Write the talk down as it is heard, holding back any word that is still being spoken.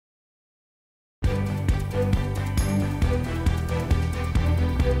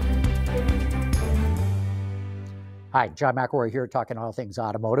Hi, John McElroy here talking all things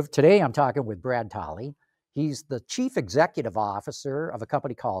automotive. Today I'm talking with Brad Tolley. He's the Chief Executive Officer of a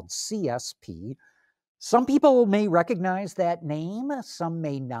company called CSP. Some people may recognize that name, some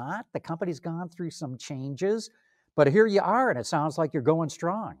may not. The company's gone through some changes, but here you are, and it sounds like you're going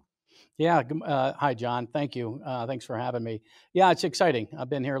strong. Yeah. Hi, John. Thank you. Thanks for having me. Yeah, it's exciting. I've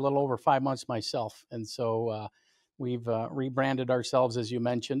been here a little over 5 months myself. And so we've rebranded ourselves, as you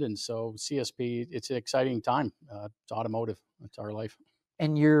mentioned. And so CSP, it's an exciting time. It's automotive. It's our life.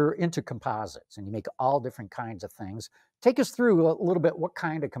 And you're into composites, and you make all different kinds of things. Take us through a little bit, what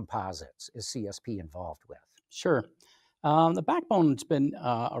kind of composites is CSP involved with? Sure. The backbone's been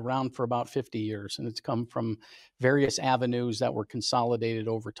around for about 50 years, and it's come from various avenues that were consolidated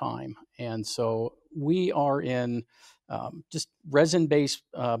over time. And so we are in just resin-based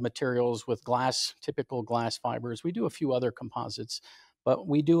materials with glass, typical glass fibers. We do a few other composites, but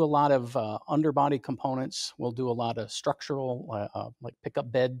we do a lot of underbody components. We'll do a lot of structural, like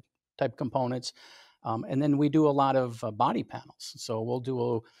pickup bed type components. And then we do a lot of body panels. So we'll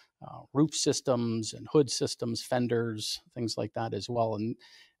do roof systems and hood systems, fenders, things like that as well. And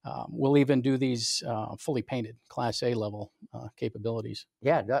we'll even do these fully painted Class A level capabilities.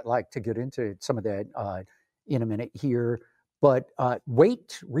 Yeah, I'd like to get into some of that in a minute here, but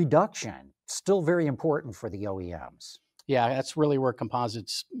weight reduction, still very important for the OEMs. Yeah, that's really where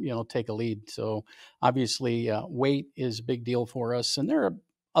composites, take a lead. So obviously weight is a big deal for us. And there are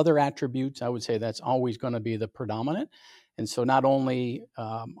other attributes. I would say that's always going to be the predominant. And so not only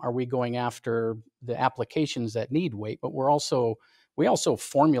are we going after the applications that need weight, but we also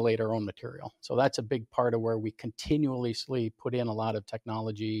formulate our own material. So that's a big part of where we continuously put in a lot of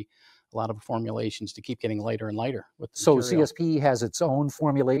technology, a lot of formulations to keep getting lighter and lighter with the material. CSP has its own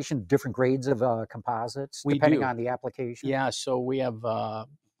formulation, different grades of composites, depending on the application? Yeah, so we have some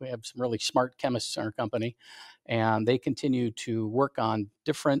really smart chemists in our company, and they continue to work on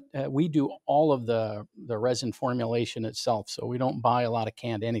different, we do all of the resin formulation itself, so we don't buy a lot of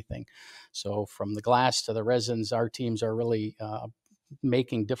canned anything. So from the glass to the resins, our teams are really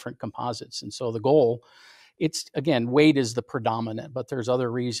making different composites. And so the goal, again, weight is the predominant, but there's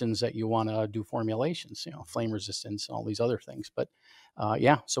other reasons that you want to do formulations, flame resistance and all these other things. But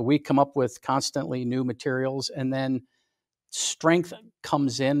yeah, so we come up with constantly new materials, and then strength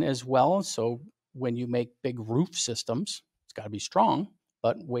comes in as well. So when you make big roof systems, it's got to be strong,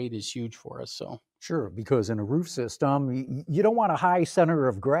 but weight is huge for us. So sure, because in a roof system, you don't want a high center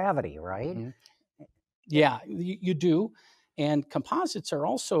of gravity, right? Mm-hmm. Yeah, you do. And composites are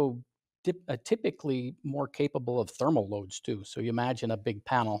also typically more capable of thermal loads too. So you imagine a big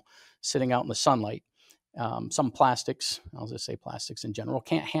panel sitting out in the sunlight. Some plastics, I'll just say plastics in general,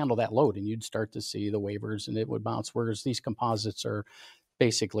 can't handle that load, and you'd start to see the wavers and it would bounce, whereas these composites are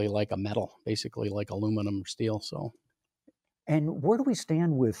basically like a metal, basically like aluminum or steel. So, and where do we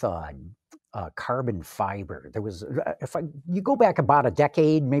stand with carbon fiber? There was, you go back about a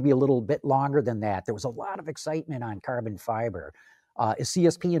decade, maybe a little bit longer than that, there was a lot of excitement on carbon fiber. Is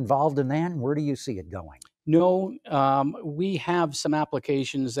CSP involved in that, and where do you see it going? No, we have some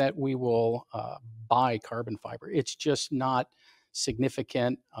applications that we will buy carbon fiber. It's just not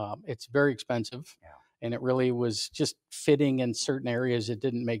significant. It's very expensive. Yeah. And it really was just fitting in certain areas. It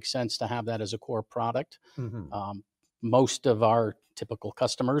didn't make sense to have that as a core product. Mm-hmm. Most of our typical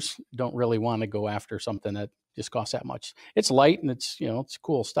customers don't really want to go after something that just costs that much. It's light and it's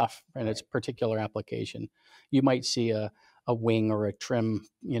cool stuff, and it's particular application. You might see a wing or a trim,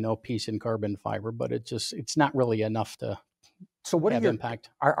 piece in carbon fiber, but it's not really enough to have impact.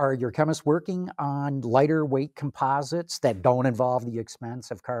 Are your chemists working on lighter weight composites that don't involve the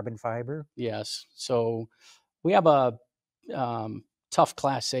expense of carbon fiber? Yes. So we have a tough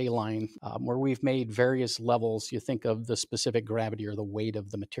Class A line where we've made various levels. You think of the specific gravity or the weight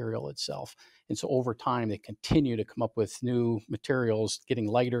of the material itself. And so over time, they continue to come up with new materials getting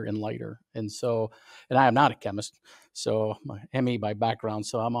lighter and lighter. And I am not a chemist, so I'm ME by background,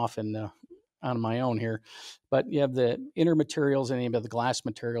 so I'm often on my own here. But you have the inner materials and you have the glass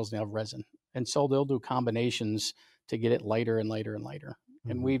materials and you have resin. And so they'll do combinations to get it lighter and lighter and lighter.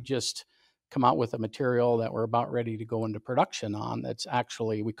 Mm-hmm. And we've just come out with a material that we're about ready to go into production on. That's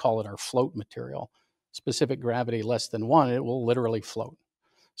actually, we call it our float material. Specific gravity less than 1, it will literally float.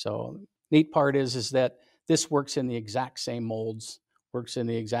 So neat part is that this works in the exact same molds, works in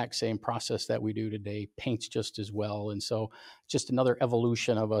the exact same process that we do today, paints just as well. And so just another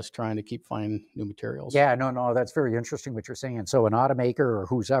evolution of us trying to keep finding new materials. Yeah, no, that's very interesting what you're saying. So an automaker or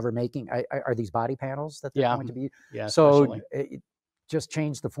who's ever making, are these body panels that they're going to be? Yeah, so just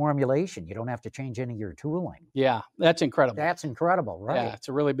change the formulation. You don't have to change any of your tooling. Yeah, that's incredible. That's incredible, right? Yeah, it's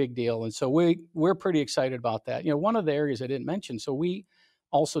a really big deal. And so we're pretty excited about that. You know, one of the areas I didn't mention, so we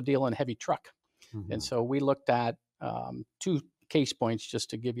also deal in heavy truck. And so we looked at 2 case points just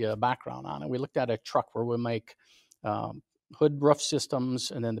to give you a background on it. We looked at a truck where we make hood roof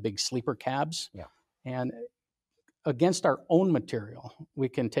systems and then the big sleeper cabs. Yeah. And against our own material, we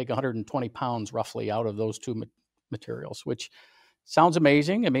can take 120 pounds roughly out of those 2 materials, which sounds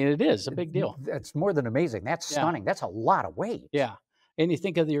amazing. I mean, it is a big deal. That's more than amazing. That's stunning. That's a lot of weight. Yeah. And you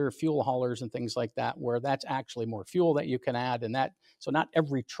think of your fuel haulers and things like that, where that's actually more fuel that you can add. And that, so not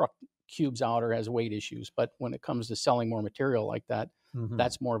every truck cubes out or has weight issues, but when it comes to selling more material like that,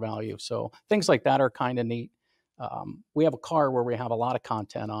 that's more value. So things like that are kind of neat. We have a car where we have a lot of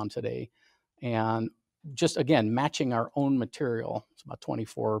content on today, and just again, matching our own material. It's about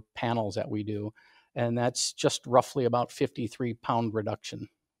 24 panels that we do. And that's just roughly about 53-pound reduction,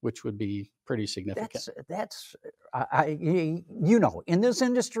 which would be pretty significant. You know, in this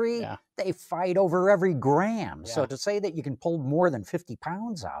industry, they fight over every gram. So to say that you can pull more than 50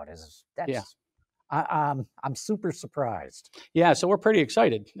 pounds out I'm super surprised. Yeah, so we're pretty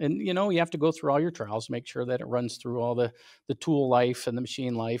excited. And, you know, you have to go through all your trials, make sure that it runs through all the tool life and the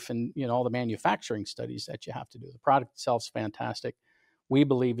machine life and, you know, all the manufacturing studies that you have to do. The product itself is fantastic. We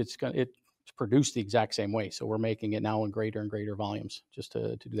believe it's produced the exact same way. So we're making it now in greater and greater volumes just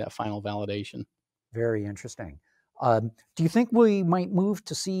to do that final validation. Very interesting. Do you think we might move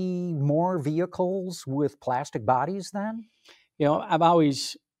to see more vehicles with plastic bodies then? You know, I've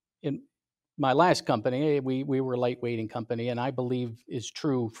always, in my last company, we were a lightweighting company, and I believe is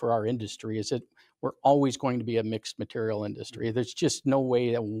true for our industry, is that we're always going to be a mixed material industry. There's just no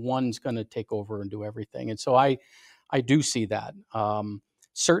way that one's going to take over and do everything. And so I do see that.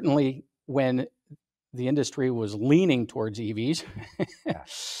 Certainly when the industry was leaning towards EVs,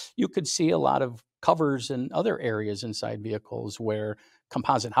 you could see a lot of covers and other areas inside vehicles where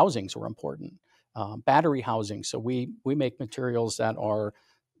composite housings were important. Battery housing. So we make materials that are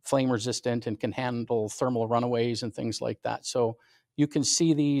flame resistant and can handle thermal runaways and things like that. So you can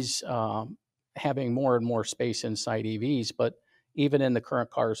see these having more and more space inside EVs, but even in the current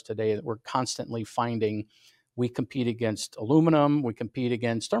cars today that we're constantly finding, we compete against aluminum, we compete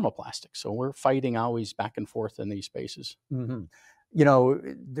against thermoplastics. So we're fighting always back and forth in these spaces. You know,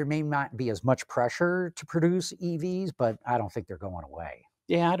 there may not be as much pressure to produce EVs, but I don't think they're going away.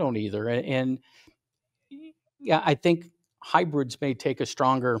 Yeah, I don't either. And yeah, I think hybrids may take a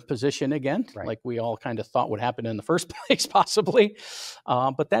stronger position again, like we all kind of thought would happen in the first place, possibly.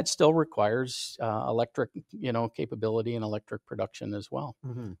 But that still requires electric, you know, capability and electric production as well.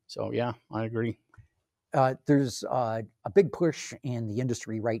 So yeah, I agree. There's a big push in the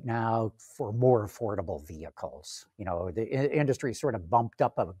industry right now for more affordable vehicles. You know, the industry sort of bumped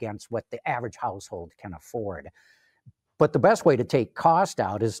up against what the average household can afford. But the best way to take cost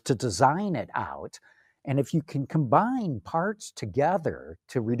out is to design it out. And if you can combine parts together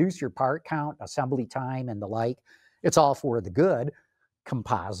to reduce your part count, assembly time, and the like, it's all for the good.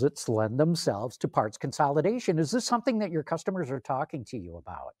 Composites lend themselves to parts consolidation. Is this something that your customers are talking to you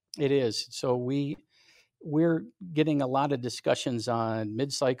about? It is. So we're getting a lot of discussions on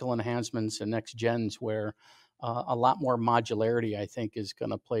mid-cycle enhancements and next gens where a lot more modularity, I think, is going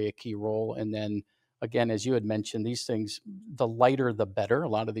to play a key role. And then, again, as you had mentioned, these things, the lighter, the better. A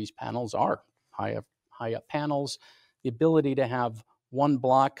lot of these panels are high up panels. The ability to have one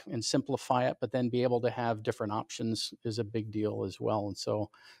block and simplify it, but then be able to have different options is a big deal as well. And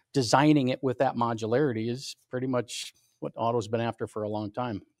so designing it with that modularity is pretty much what auto's been after for a long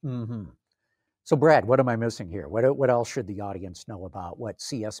time. So Brad, what am I missing here? What else should the audience know about what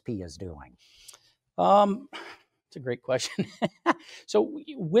CSP is doing? It's a great question. So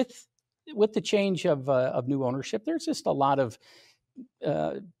with the change of new ownership, there's just a lot of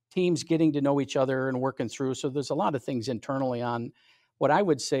teams getting to know each other and working through. So there's a lot of things internally on what I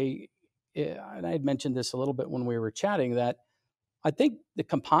would say, and I had mentioned this a little bit when we were chatting, that I think the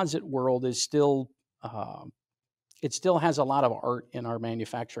composite world is still, it still has a lot of art in our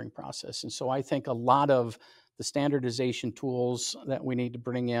manufacturing process. And so I think a lot of the standardization tools that we need to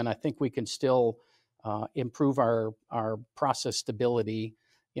bring in, I think we can still improve our process stability.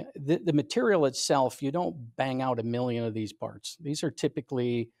 You know, the material itself, you don't bang out 1 million of these parts. These are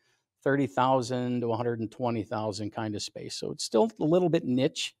typically 30,000 to 120,000 kind of space. So it's still a little bit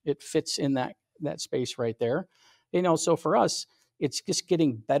niche. It fits in that space right there. You know, so for us, it's just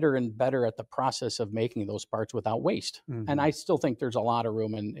getting better and better at the process of making those parts without waste. And I still think there's a lot of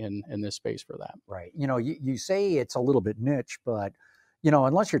room in this space for that. Right. You know, you say it's a little bit niche, but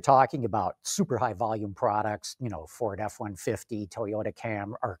Unless you're talking about super high volume products, Ford F-150, Toyota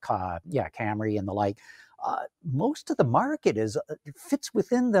Camry and the like, most of the market fits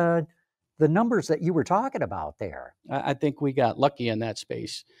within the numbers that you were talking about there. I think we got lucky in that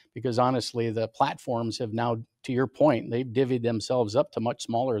space because honestly, the platforms have now, to your point, they've divvied themselves up to much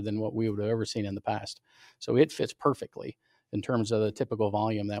smaller than what we would have ever seen in the past. So it fits perfectly in terms of the typical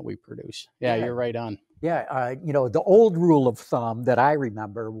volume that we produce. Yeah. You're right on. Yeah, the old rule of thumb that I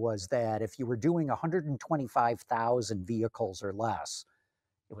remember was that if you were doing 125,000 vehicles or less,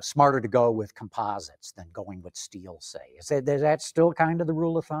 it was smarter to go with composites than going with steel, say. Is that still kind of the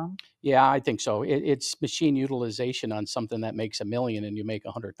rule of thumb? Yeah, I think so. It's machine utilization on something that makes 1 million and you make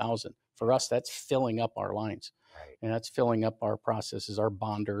 100,000. For us, that's filling up our lines. Right. And that's filling up our processes, our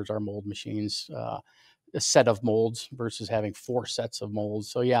bonders, our mold machines, a set of molds versus having 4 sets of molds.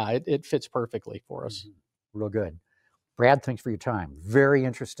 So yeah, it fits perfectly for us. Real good. Brad, thanks for your time. Very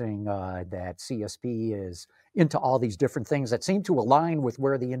interesting that CSP is into all these different things that seem to align with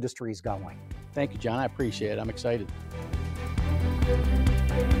where the industry is going. Thank you, John. I appreciate it. I'm excited.